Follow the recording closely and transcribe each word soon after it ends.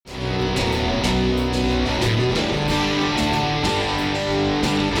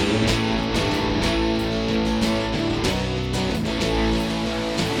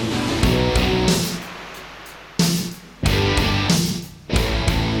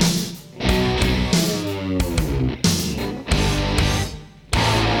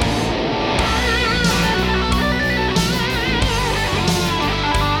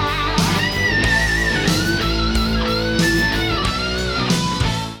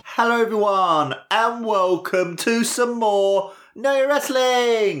Hello everyone, and welcome to some more Know Your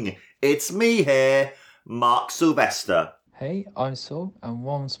Wrestling! It's me here, Mark Sylvester. Hey, I'm Saul, and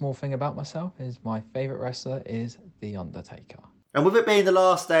one small thing about myself is my favourite wrestler is The Undertaker. And with it being the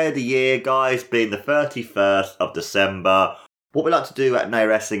last day of the year, guys, being the 31st of December, what we like to do at Know Your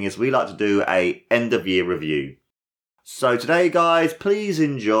Wrestling is we like to do a end of year review. So today, guys, please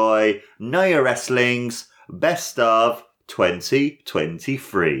enjoy Know Your Wrestling's Best of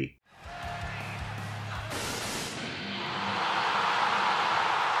 2023.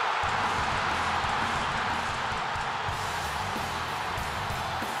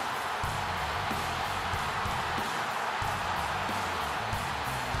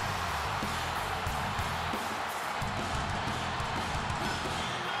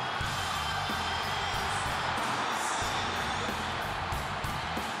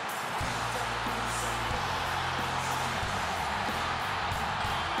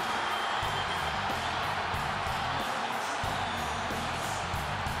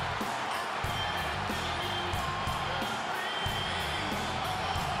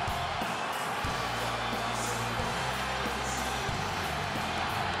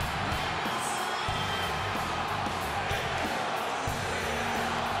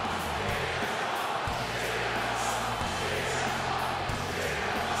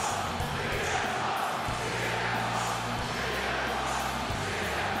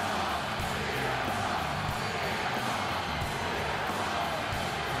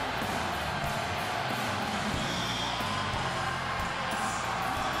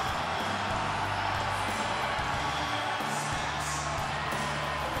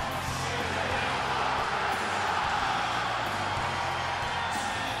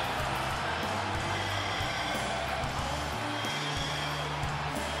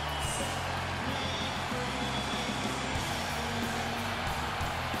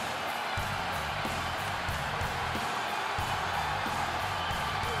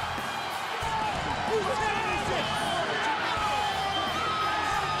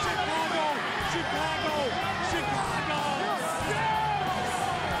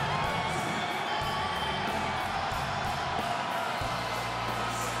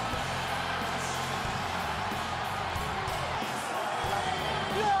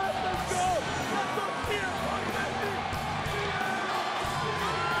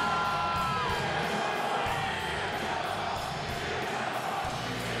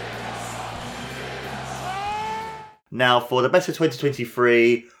 Now, for the best of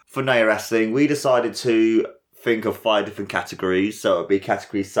 2023 for Know Your Wrestling, we decided to think of 5 different categories. So it would be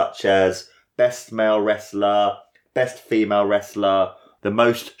categories such as Best Male Wrestler, Best Female Wrestler, the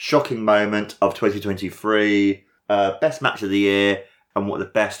most shocking moment of 2023, Best Match of the Year, and what the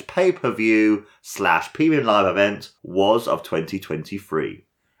best pay-per-view / premium live event was of 2023.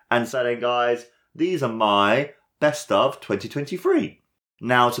 And so then, guys, these are my best of 2023.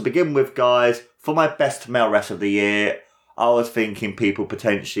 Now, to begin with, guys, for my best male wrestler of the year, I was thinking people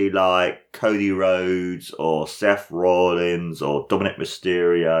potentially like Cody Rhodes or Seth Rollins or Dominic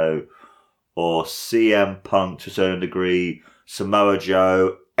Mysterio or CM Punk to a certain degree, Samoa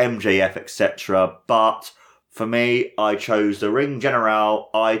Joe, MJF, etc. But for me, I chose the Ring General.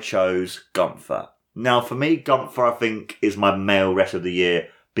 I chose Gunther. Now, for me, Gunther, I think, is my male wrestler of the year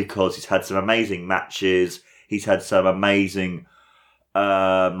because he's had some amazing matches. He's had some amazing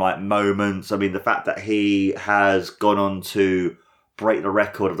moments. I mean, the fact that he has gone on to break the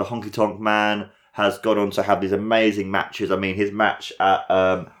record of the Honky Tonk Man, has gone on to have these amazing matches. I mean, his match at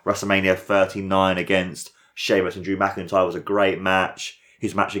WrestleMania 39 against Sheamus and Drew McIntyre was a great match.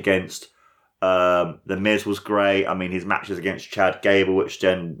 His match against The Miz was great. I mean, his matches against Chad Gable, which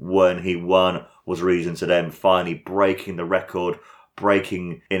then when he won was reason to them finally breaking the record,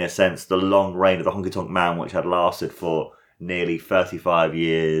 breaking, in a sense, the long reign of the Honky Tonk Man, which had lasted for nearly 35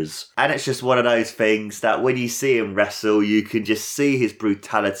 years. And it's just one of those things that when you see him wrestle, you can just see his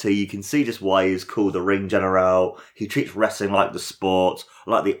brutality. You can see just why he's called the Ring General. He treats wrestling like the sport,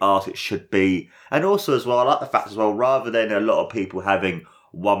 like the art it should be. And also as well, I like the fact as well, rather than a lot of people having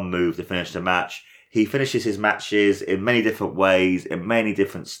one move to finish the match, he finishes his matches in many different ways, in many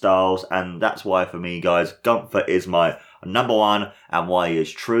different styles. And that's why for me, guys, Gunther is my number one and why he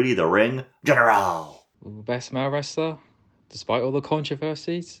is truly the Ring General. Best male wrestler, despite all the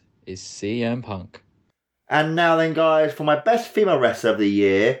controversies, is CM Punk. And now then, guys, for my best female wrestler of the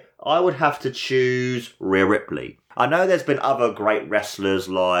year, I would have to choose Rhea Ripley. I know there's been other great wrestlers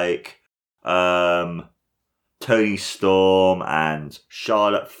like Toni Storm and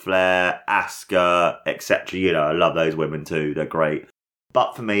Charlotte Flair, Asuka, etc. You know, I love those women too. They're great.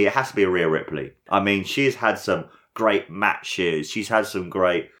 But for me, it has to be Rhea Ripley. I mean, she's had some great matches. She's had some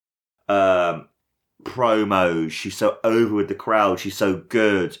great promos. She's so over with the crowd. She's so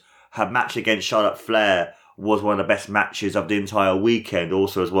good. Her match against Charlotte Flair was one of the best matches of the entire weekend.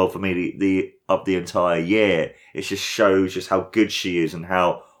 Also, as well for me, the of the entire year. It just shows just how good she is and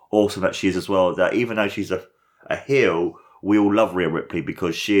how awesome that she is as well. That even though she's a heel, we all love Rhea Ripley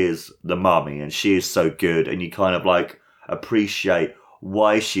because she is the mummy and she is so good. And you kind of like appreciate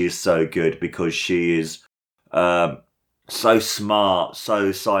why she is so good because she is so smart,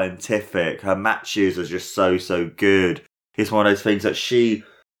 so scientific. Her matches are just so good. It's one of those things that she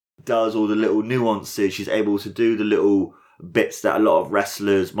does all the little nuances. She's able to do the little bits that a lot of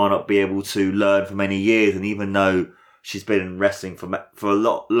wrestlers might not be able to learn for many years. And even though she's been in wrestling for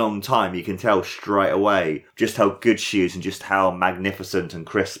a long time, you can tell straight away just how good she is and just how magnificent and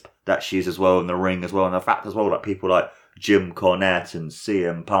crisp that she is as well in the ring as well. And the fact as well that people like Jim Cornette and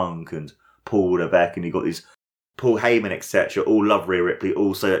CM Punk and Paul Levesque and you've got these Paul Heyman, etc., all love Rhea Ripley,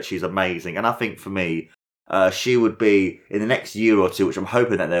 all say that she's amazing. And I think for me, she would be, in the next year or two, which I'm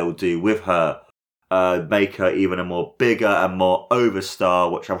hoping that they will do with her, make her even a more bigger and more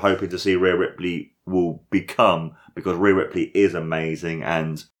overstar, which I'm hoping to see Rhea Ripley will become, because Rhea Ripley is amazing.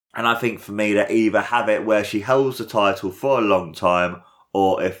 And I think for me, that either have it where she holds the title for a long time,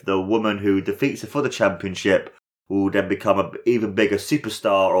 or if the woman who defeats her for the championship will then become an even bigger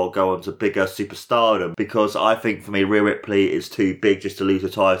superstar or go on to bigger superstardom. Because I think for me, Rhea Ripley is too big just to lose the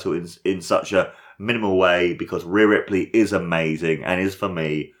title in such a minimal way, because Rhea Ripley is amazing and is for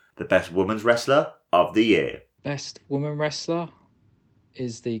me the best women's wrestler of the year. Best woman wrestler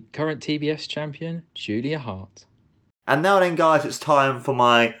is the current TBS champion, Julia Hart. And now then, guys, it's time for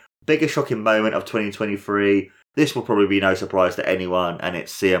my biggest shocking moment of 2023. This will probably be no surprise to anyone, and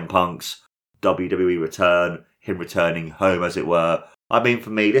it's CM Punk's WWE return, him returning home, as it were. I mean, for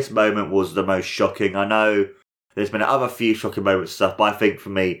me, this moment was the most shocking. I know there's been other few shocking moments and stuff, but I think for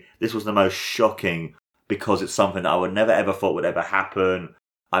me, this was the most shocking because it's something that I would never ever thought would ever happen.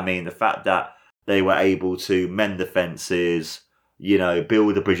 I mean, the fact that they were able to mend the fences, you know,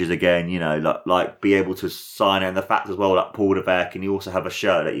 build the bridges again, you know, like be able to sign it. And the fact as well that Paul Levesque, and you also have a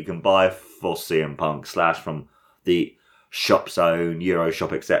shirt that you can buy for CM Punk / from the Shop Zone, Euro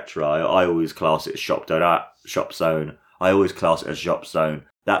Shop, etc. I always class it as Shop Zone. I always class it as Shop Zone.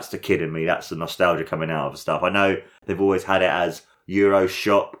 That's the kid in me. That's the nostalgia coming out of stuff. I know they've always had it as Euro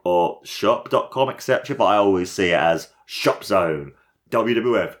Shop or shop.com, etc. But I always see it as Shop Zone.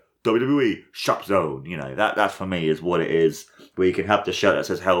 WWF, WWE, Shop Zone. You know, that's for me is what it is. Where you can have the shirt that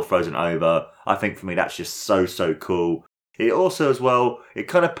says Hell Frozen Over. I think for me that's just so cool. It also as well, it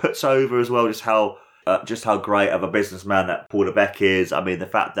kind of puts over as well just how great of a businessman that Paul Levesque is. I mean, the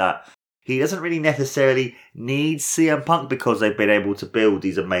fact that he doesn't really necessarily need CM Punk because they've been able to build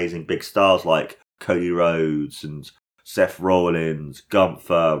these amazing big stars like Cody Rhodes and Seth Rollins,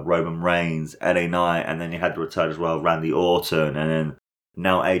 Gunther, Roman Reigns, LA Knight, and then you had the return as well, Randy Orton, and then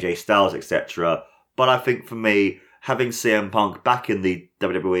now AJ Styles, etc. But I think for me, having CM Punk back in the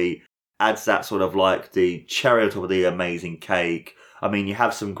WWE adds that sort of like the cherry on top of the amazing cake. I mean, you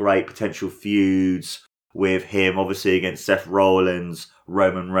have some great potential feuds with him, obviously, against Seth Rollins,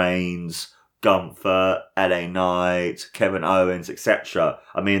 Roman Reigns, Gunther, LA Knight, Kevin Owens, etc.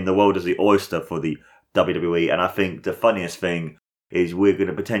 I mean, the world is the oyster for the WWE, and I think the funniest thing is we're going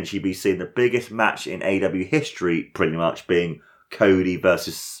to potentially be seeing the biggest match in AEW history, pretty much, being Cody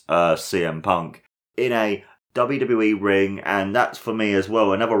versus CM Punk in a WWE ring, and that's for me as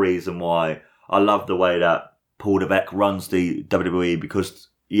well another reason why I love the way that Paul Levesque runs the WWE, because,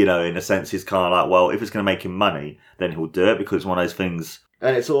 you know, in a sense, he's kind of like, well, if it's going to make him money, then he'll do it, because it's one of those things.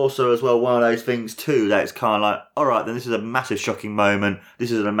 And it's also as well one of those things too that it's kind of like, all right, then this is a massive shocking moment.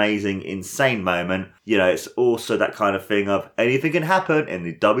 This is an amazing, insane moment. You know, it's also that kind of thing of anything can happen in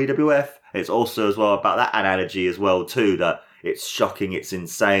the WWF. It's also as well about that analogy as well too, that it's shocking, it's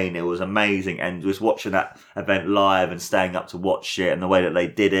insane, it was amazing. And just watching that event live and staying up to watch it and the way that they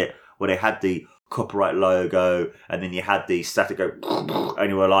did it, where they had the copyright logo and then you had the static go and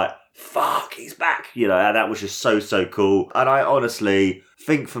you were like, fuck, he's back, you know, and that was just so cool. And I honestly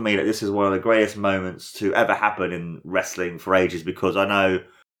think for me that this is one of the greatest moments to ever happen in wrestling for ages, because I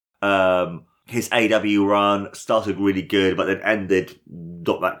know his AW run started really good but then ended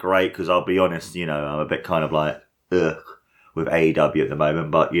not that great, because I'll be honest, you know, I'm a bit kind of like ugh with AEW at the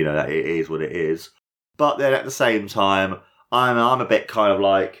moment, but you know, it is what it is. But then at the same time, I'm a bit kind of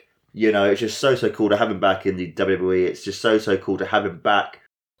like, you know, it's just so cool to have him back in the WWE. It's just so cool to have him back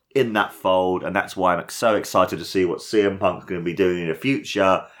in that fold, and that's why I'm so excited to see what CM Punk's going to be doing in the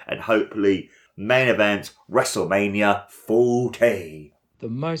future, and hopefully main event WrestleMania 40. The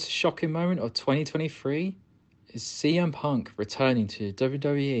most shocking moment of 2023 is CM Punk returning to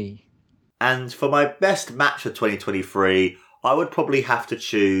WWE And for my best match of 2023, I would probably have to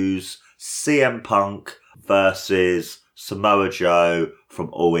choose CM Punk versus Samoa Joe from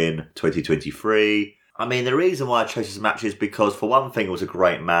All In 2023. I mean, the reason why I chose this match is because, for one thing, it was a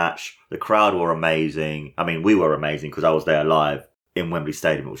great match. The crowd were amazing. I mean, we were amazing because I was there live in Wembley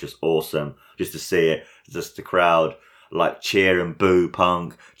Stadium. It was just awesome just to see it. Just the crowd like cheer and boo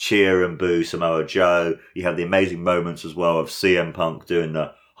Punk, cheer and boo Samoa Joe. You have the amazing moments as well of CM Punk doing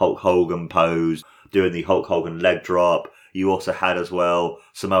the Hulk Hogan pose, doing the Hulk Hogan leg drop. You also had as well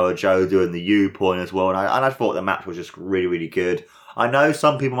Samoa Joe doing the U point as well. And I thought the match was just really, really good. I know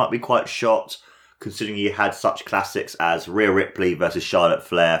some people might be quite shocked considering you had such classics as Rhea Ripley versus Charlotte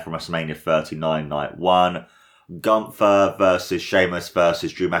Flair from WrestleMania 39 Night 1, Gunther versus Sheamus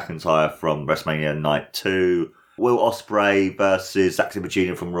versus Drew McIntyre from WrestleMania Night 2, Will Ospreay versus Zack Sabre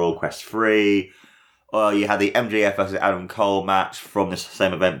Jr. from Royal Quest 3, you had the MJF versus Adam Cole match from this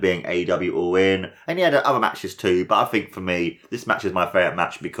same event being AEW All In, and you had other matches too, but I think for me, this match is my favourite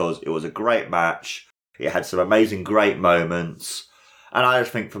match because it was a great match, it had some amazing great moments, and I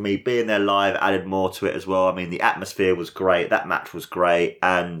just think for me, being there live added more to it as well. I mean, the atmosphere was great, that match was great,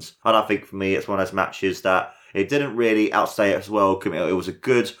 and I think for me, it's one of those matches that it didn't really outstay it as well. It was a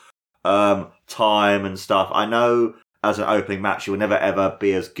good time and stuff. I know as an opening match, it will never ever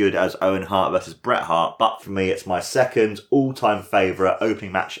be as good as Owen Hart versus Bret Hart, but for me, it's my second all-time favourite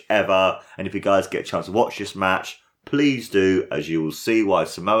opening match ever, and if you guys get a chance to watch this match, please do, as you will see why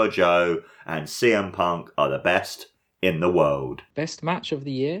Samoa Joe and CM Punk are the best in the world. Best match of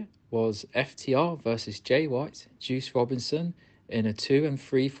the year was FTR versus Jay White, Juice Robinson in a 2 and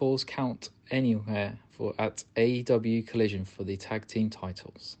 3 falls count anywhere at AEW Collision for the tag team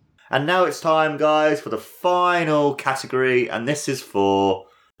titles. And now it's time, guys, for the final category, and this is for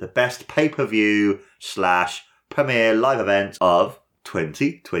the best pay-per-view / premiere live event of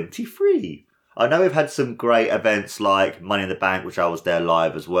 2023. I know we've had some great events like Money in the Bank, which I was there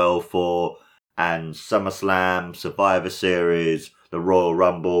live as well for, and SummerSlam, Survivor Series, the Royal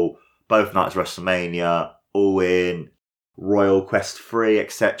Rumble, both nights WrestleMania, All In, Royal Quest 3,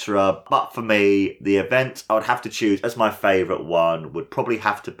 etc. But for me, the event I would have to choose as my favourite one would probably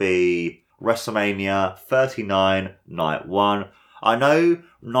have to be WrestleMania 39 Night 1. I know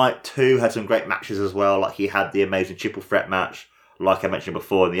Night 2 had some great matches as well, like he had the amazing triple threat match, like I mentioned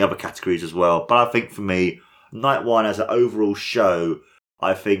before, in the other categories as well. But I think for me, Night 1 as an overall show,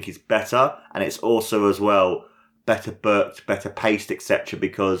 I think is better, and it's also as well better booked, better paced, etc.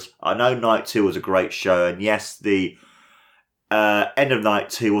 Because I know Night 2 was a great show, and yes, the end of Night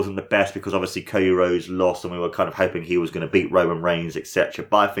 2 wasn't the best because obviously Cody Rhodes lost and we were kind of hoping he was going to beat Roman Reigns, etc.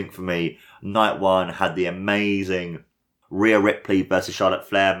 But I think for me, Night 1 had the amazing Rhea Ripley versus Charlotte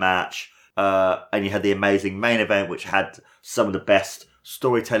Flair match, and you had the amazing main event which had some of the best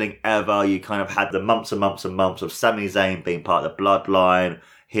storytelling ever. You kind of had the months and months and months of Sami Zayn being part of the Bloodline,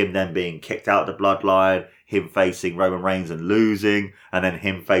 him then being kicked out of the Bloodline, him facing Roman Reigns and losing, and then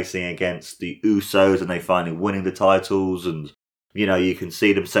him facing against the Usos and they finally winning the titles, and you know, you can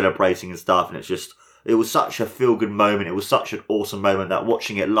see them celebrating and stuff, and it was such a feel-good moment. It was such an awesome moment that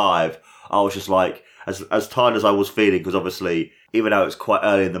watching it live, I was just like, as tired as I was feeling, because obviously, even though it's quite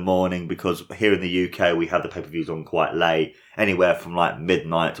early in the morning, because here in the UK, we have the pay-per-views on quite late, anywhere from like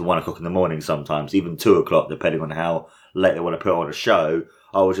midnight to 1 o'clock in the morning sometimes, even 2 o'clock, depending on how late they want to put on a show.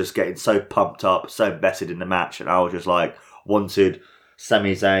 I was just getting so pumped up, so invested in the match, and I was just like, wanted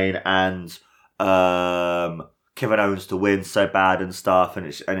Sami Zayn and Kevin Owens to win so bad and stuff, and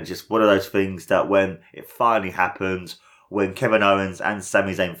it's just one of those things that when it finally happened, when Kevin Owens and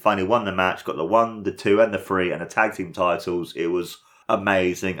Sami Zayn finally won the match, got the 1, the 2 and the 3 and the tag team titles, it was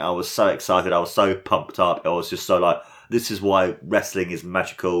amazing. I was so excited, I was so pumped up, I was just so like, this is why wrestling is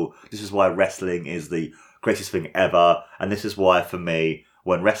magical, this is why wrestling is the greatest thing ever, and this is why for me,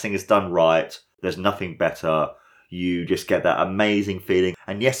 when wrestling is done right, there's nothing better. You just get that amazing feeling.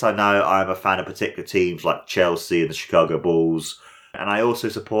 And yes, I know I'm a fan of particular teams like Chelsea and the Chicago Bulls. And I also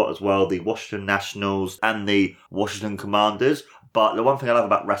support as well the Washington Nationals and the Washington Commanders. But the one thing I love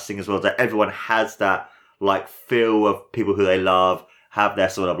about wrestling as well is that everyone has that like feel of people who they love, have their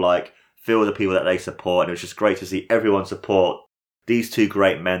sort of like feel of the people that they support. And it was just great to see everyone support these two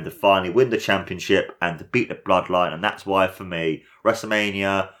great men to finally win the championship and to beat the Bloodline. And that's why for me,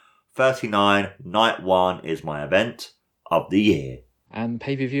 WrestleMania 39 Night 1 is my event of the year. And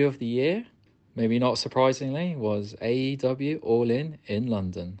pay-per-view of the year, maybe not surprisingly, was AEW All In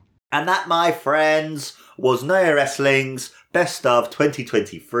London. And that, my friends, was Noah Wrestling's Best of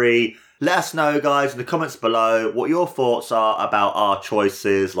 2023. Let us know, guys, in the comments below what your thoughts are about our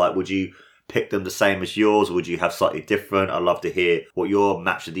choices. Like, would you pick them the same as yours, or would you have slightly different? I'd love to hear what your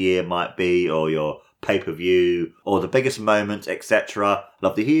match of the year might be, or your pay-per-view, or the biggest moment, etc.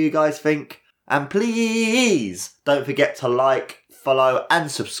 Love to hear you guys think. And please don't forget to like, follow and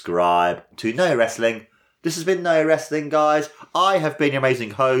subscribe to No Wrestling. This has been No Wrestling, guys. I have been your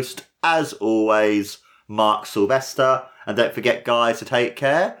amazing host, as always, Mark Sylvester. And don't forget, guys, to take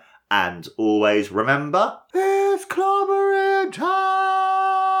care. And always remember, it's clobbering time!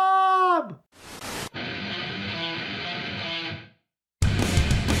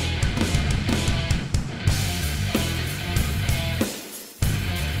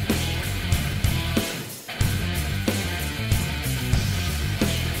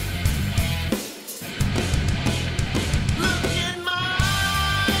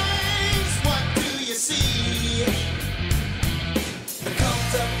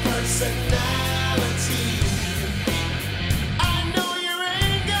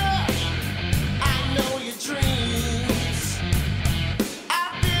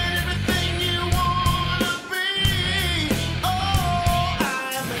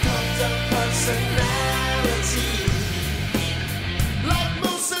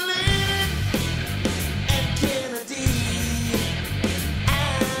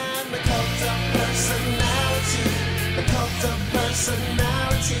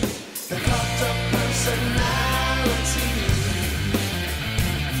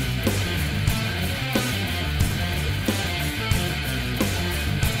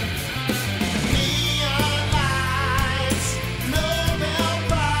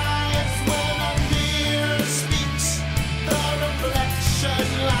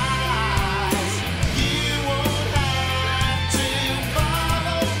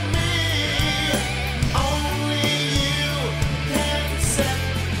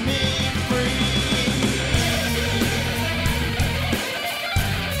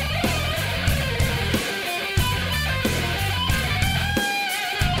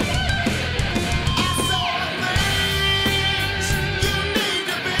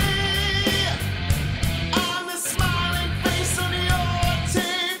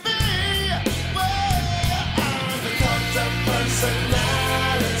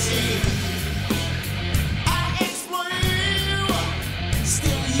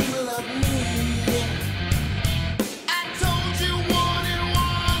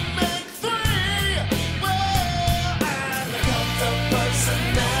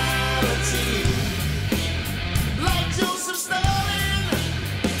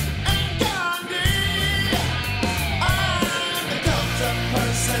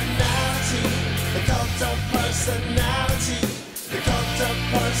 Personality, the cult of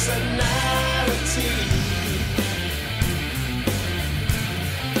personality.